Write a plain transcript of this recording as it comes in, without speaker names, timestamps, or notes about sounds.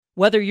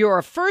Whether you're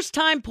a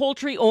first-time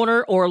poultry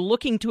owner or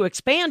looking to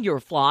expand your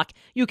flock,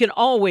 you can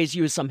always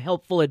use some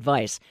helpful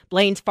advice.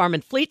 Blaine's Farm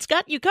and Fleet's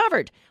got you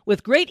covered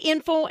with great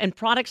info and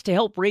products to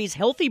help raise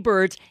healthy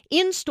birds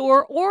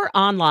in-store or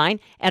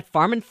online at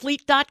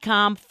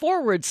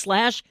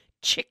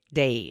farmandfleet.com/chick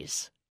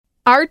days.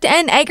 Art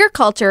and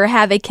agriculture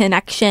have a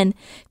connection.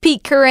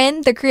 Pete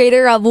Curran, the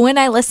creator of When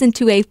I Listen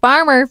to a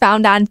Farmer,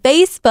 found on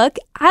Facebook,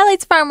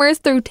 highlights farmers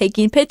through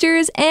taking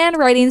pictures and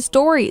writing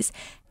stories.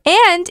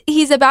 And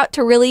he's about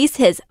to release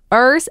his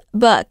first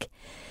book.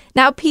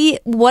 Now, Pete,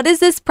 what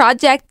is this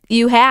project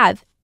you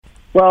have?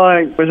 Well,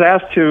 I was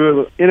asked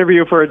to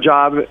interview for a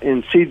job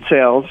in seed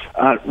sales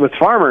with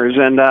farmers,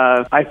 and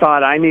I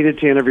thought I needed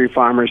to interview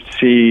farmers to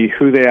see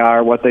who they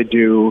are, what they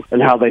do,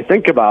 and how they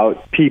think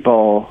about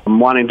people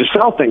wanting to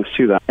sell things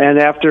to them. And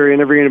after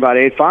interviewing about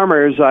 8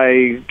 farmers,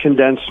 I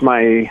condensed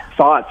my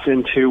thoughts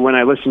into When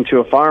I Listened to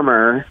a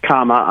Farmer,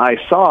 I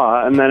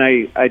saw, and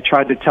then I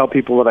tried to tell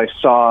people what I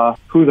saw,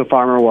 who the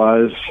farmer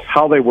was,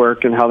 how they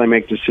work, and how they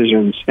make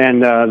decisions.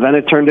 And then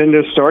it turned into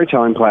a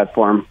storytelling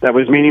platform that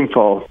was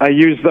meaningful. I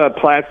used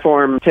the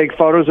platform take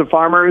photos of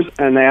farmers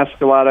and ask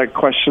a lot of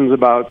questions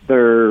about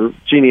their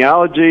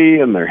genealogy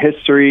and their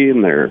history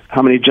and their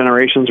how many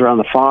generations are on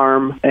the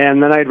farm.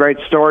 And then I'd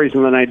write stories,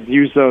 and then I'd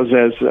use those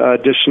as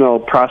additional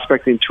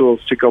prospecting tools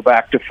to go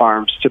back to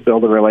farms to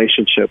build a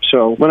relationship.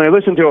 So When I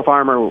Listened to a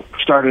Farmer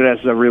started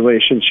as a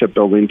relationship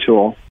building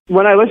tool.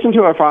 When I listened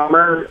to a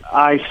farmer,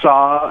 I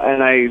saw,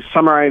 and I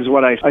summarized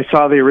what I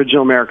saw, the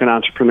original American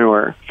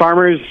entrepreneur.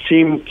 Farmers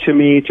seem to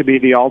me to be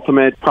the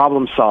ultimate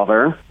problem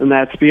solver, and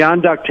that's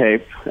beyond duct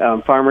tape.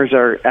 Farmers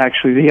are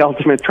actually the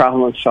ultimate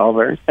problem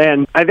solver.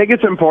 And I think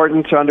it's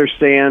important to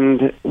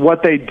understand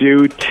what they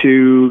do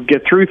to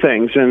get through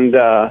things. And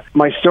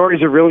my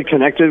stories are really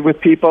connected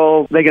with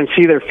people. They can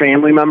see their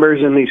family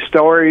members in these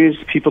stories.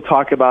 People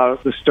talk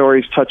about the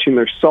stories touching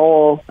their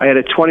soul. I had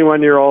a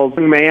 21-year-old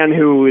man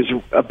who was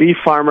a beef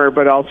farmer,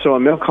 but also a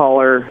milk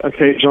hauler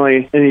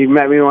occasionally. And he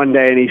met me one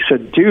day and he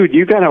said, "Dude,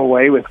 you got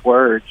away with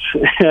words."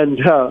 And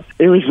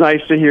it was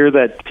nice to hear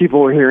that people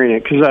were hearing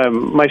it, because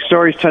my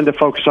stories tend to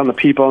focus on the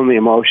people and the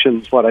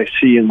emotions, what I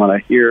see and what I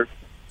hear.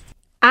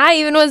 I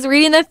even was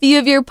reading a few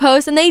of your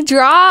posts, and they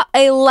draw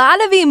a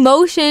lot of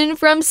emotion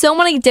from so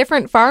many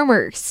different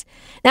farmers.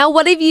 Now,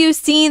 what have you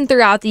seen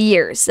throughout the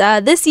years,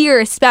 this year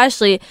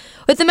especially,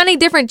 with the many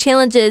different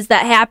challenges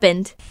that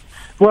happened?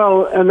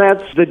 Well, and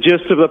that's the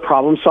gist of the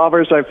problem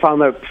solvers. I've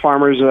found that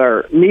farmers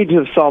need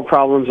to solve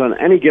problems on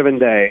any given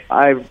day.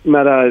 I've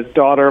met a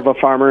daughter of a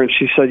farmer, and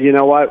she said, "You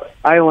know what?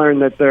 I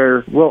learned that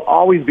there will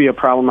always be a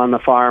problem on the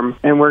farm,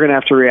 and we're going to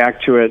have to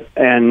react to it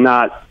and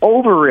not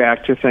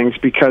overreact to things,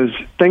 because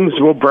things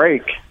will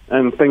break.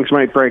 And things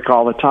might break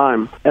all the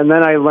time." And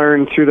then I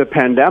learned through the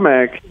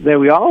pandemic that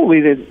we all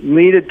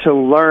needed to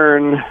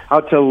learn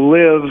how to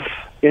live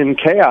in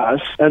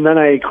chaos. And then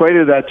I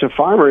equated that to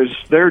farmers.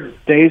 Their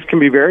days can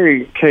be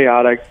very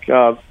chaotic,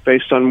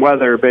 based on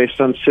weather,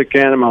 based on sick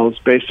animals,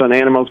 based on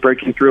animals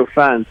breaking through a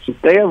fence.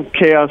 They have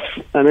chaos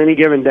on any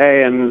given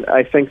day, and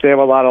I think they have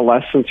a lot of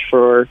lessons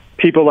for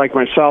people like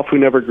myself who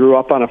never grew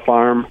up on a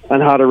farm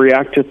on how to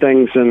react to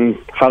things and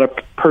how to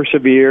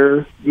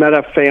persevere. Met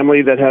a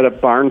family that had a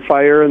barn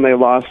fire, and they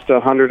lost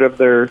 100 of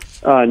their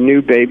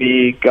new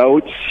baby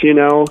goats,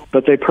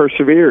 but they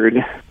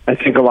persevered. I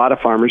think a lot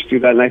of farmers do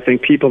that, and I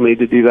think people need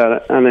to do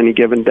that on any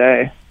given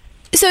day.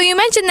 So you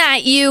mentioned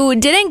that you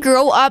didn't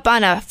grow up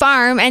on a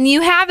farm, and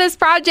you have this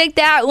project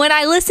that When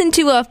I Listen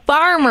to a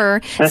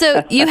Farmer,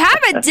 so you have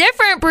a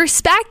different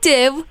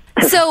perspective.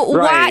 So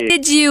Right. Why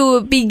did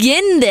you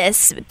begin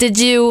this? Did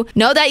you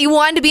know that you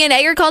wanted to be in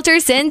agriculture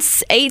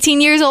since 18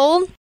 years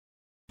old?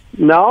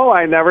 No,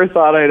 I never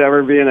thought I'd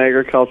ever be in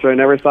agriculture. I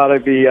never thought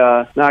I'd be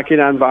knocking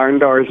on barn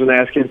doors and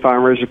asking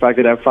farmers if I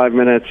could have 5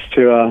 minutes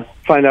to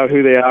find out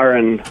who they are,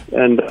 and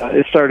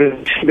it started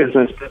a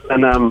business.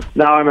 And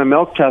now I'm a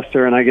milk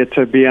tester, and I get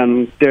to be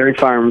on dairy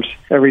farms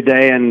every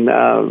day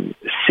and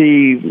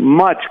see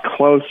much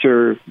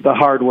closer the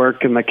hard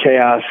work and the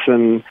chaos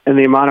and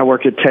the amount of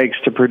work it takes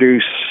to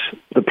produce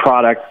the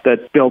product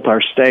that built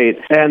our state.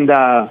 And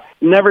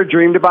never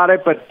dreamed about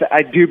it, but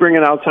I do bring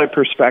an outside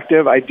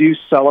perspective. I do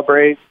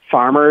celebrate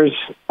farmers.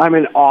 I'm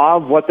in awe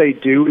of what they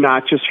do,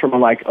 not just from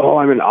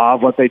I'm in awe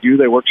of what they do.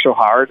 They work so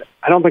hard.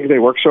 I don't think they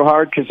work so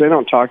hard because they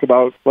don't talk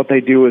about what they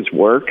do as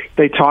work.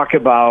 They talk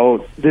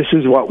about this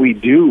is what we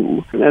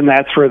do. And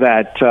that's where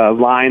that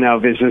line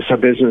of is this a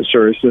business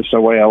or is this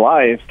a way of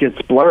life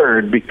gets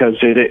blurred, because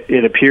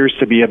it appears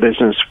to be a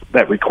business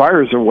that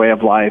requires a way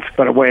of life,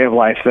 but a way of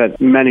life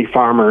that many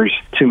farmers,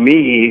 to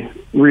me,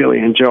 really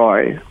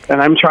enjoy.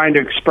 And I'm trying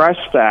to express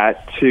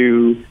that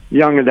to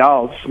young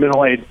adults,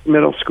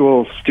 middle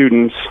school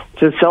students,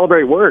 to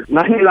celebrate work.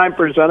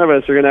 99% of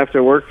us are going to have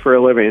to work for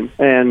a living.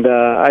 And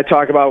I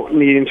talk about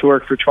needing to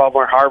work for 12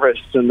 more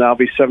harvests, and I'll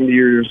be 70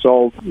 years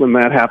old when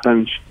that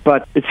happens.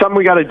 But it's something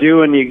we got to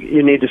do, and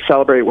you need to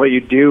celebrate what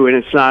you do. And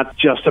it's not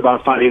just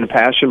about finding a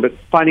passion, but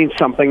finding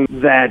something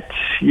that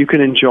you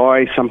can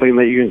enjoy, something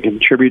that you can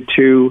contribute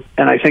to.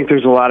 And I think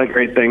there's a lot of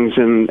great things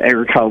in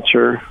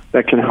agriculture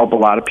that can help a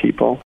lot of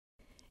people.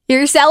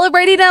 You're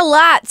celebrating a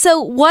lot.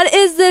 So what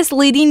is this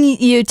leading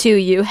you to?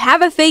 You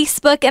have a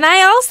Facebook, and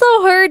I also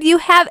heard you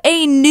have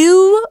a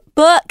new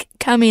book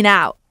coming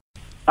out.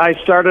 I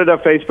started a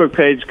Facebook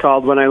page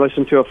called When I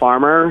Listen to a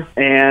Farmer,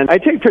 and I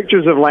take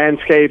pictures of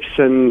landscapes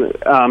and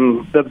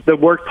the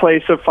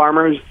workplace of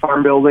farmers,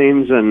 farm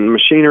buildings and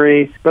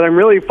machinery, but I'm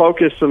really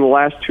focused in the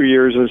last 2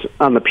 years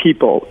on the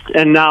people.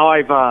 And now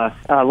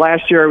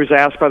last year I was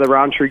asked by the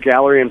Roundtree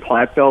Gallery in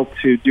Platteville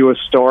to do a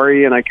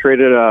story, and I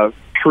created a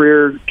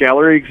career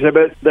gallery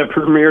exhibit that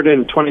premiered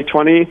in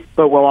 2020,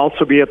 but will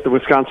also be at the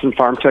Wisconsin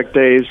Farm Tech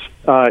Days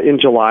in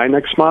July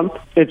next month.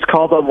 It's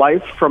called A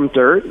Life from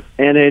Dirt,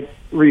 and it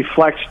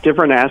reflects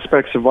different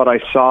aspects of what I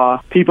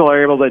saw people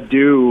are able to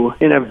do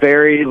in a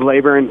very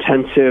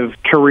labor-intensive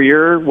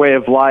career way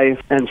of life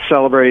and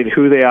celebrate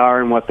who they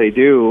are and what they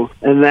do.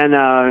 And then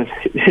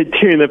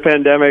during the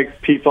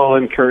pandemic, people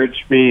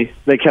encouraged me.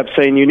 They kept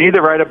saying, you need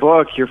to write a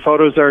book. Your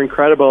photos are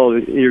incredible.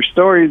 Your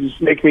stories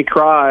make me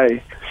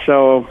cry.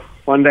 So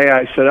one day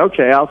I said,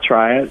 okay, I'll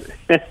try it.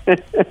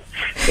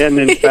 And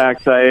in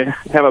fact, I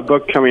have a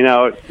book coming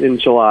out in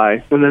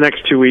July. In the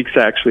next 2 weeks,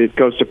 actually. It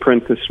goes to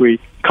print this week,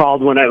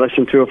 called When I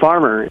Listen to a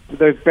Farmer.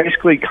 They're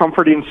basically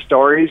comforting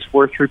stories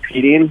worth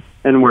repeating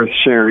and worth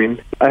sharing.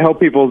 I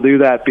hope people do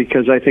that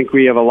because I think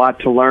we have a lot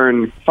to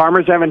learn.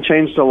 Farmers haven't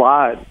changed a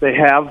lot. They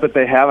have, but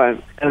they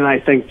haven't. And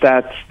I think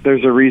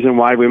there's a reason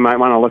why we might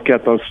want to look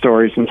at those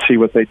stories and see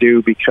what they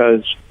do,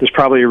 because there's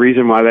probably a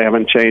reason why they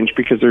haven't changed,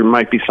 because there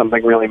might be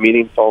something really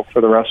meaningful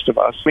for the rest of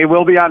us. We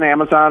will be on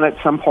Amazon at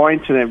some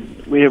point,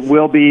 and it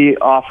will be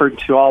offered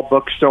to all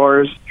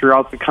bookstores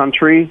throughout the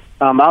country.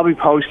 I'll be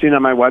posting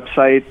on my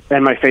website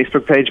and my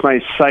Facebook page. My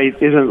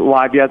site isn't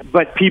live yet,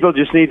 but people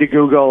just need to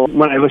Google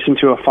When I Listen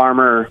to a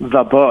Farmer,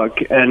 the book,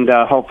 and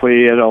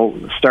hopefully it'll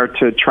start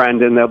to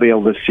trend and they'll be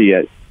able to see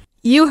it.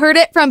 You heard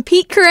it from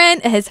Pete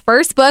Curran, his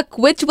first book,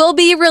 which will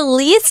be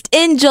released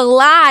in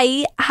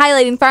July,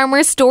 highlighting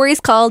farmers' stories,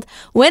 called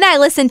When I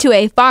Listen to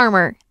a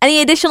Farmer. Any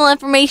additional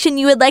information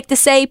you would like to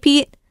say,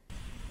 Pete?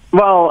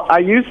 Well, I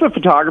use the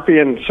photography,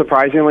 and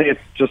surprisingly, it's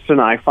just an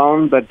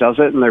iPhone that does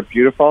it, and they're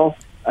beautiful.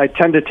 I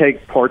tend to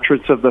take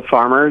portraits of the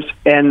farmers,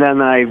 and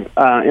then I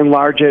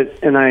enlarge it,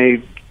 and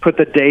I put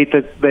the date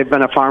that they've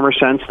been a farmer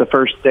since the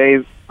first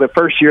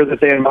year that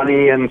they had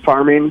money in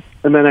farming,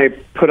 and then I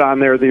put on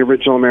there the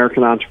original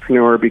American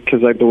entrepreneur,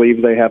 because I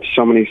believe they have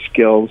so many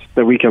skills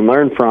that we can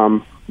learn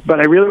from. But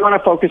I really want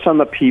to focus on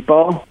the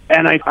people,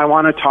 and I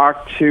want to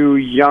talk to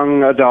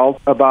young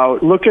adults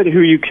about look at who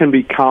you can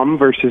become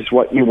versus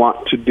what you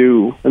want to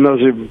do. And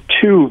those are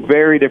two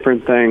very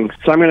different things.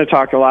 So I'm going to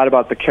talk a lot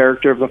about the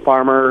character of the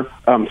farmer,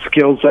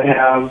 skills they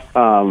have,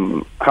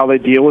 how they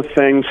deal with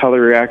things, how they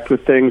react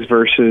with things,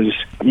 versus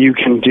you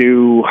can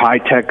do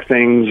high-tech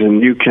things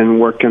and you can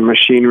work in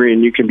machinery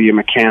and you can be a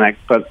mechanic.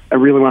 But I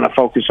really want to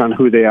focus on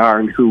who they are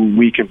and who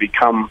we can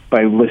become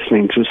by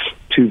listening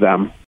to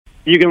them.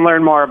 You can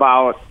learn more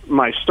about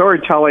my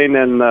storytelling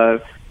and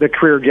the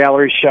Career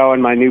Gallery Show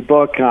and my new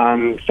book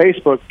on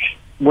Facebook,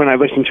 When I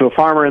Listen to a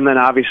Farmer. And then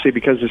obviously,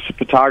 because it's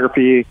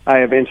photography, I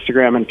have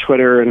Instagram and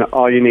Twitter, and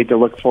all you need to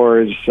look for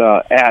is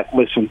at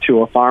Listen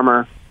to a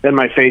Farmer. And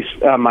my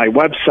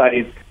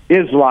website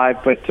is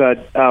live, but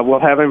we'll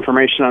have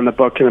information on the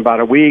book in about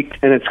a week,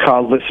 and it's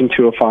called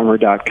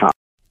listentoafarmer.com.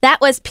 That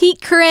was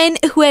Pete Curran,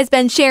 who has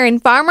been sharing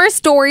farmer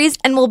stories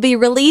and will be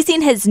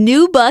releasing his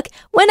new book,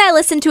 When I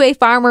Listen to a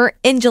Farmer,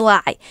 in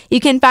July. You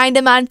can find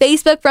him on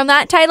Facebook from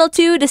that title,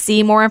 too, to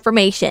see more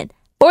information.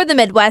 For the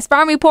Midwest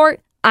Farm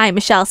Report, I'm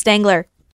Michelle Stengler.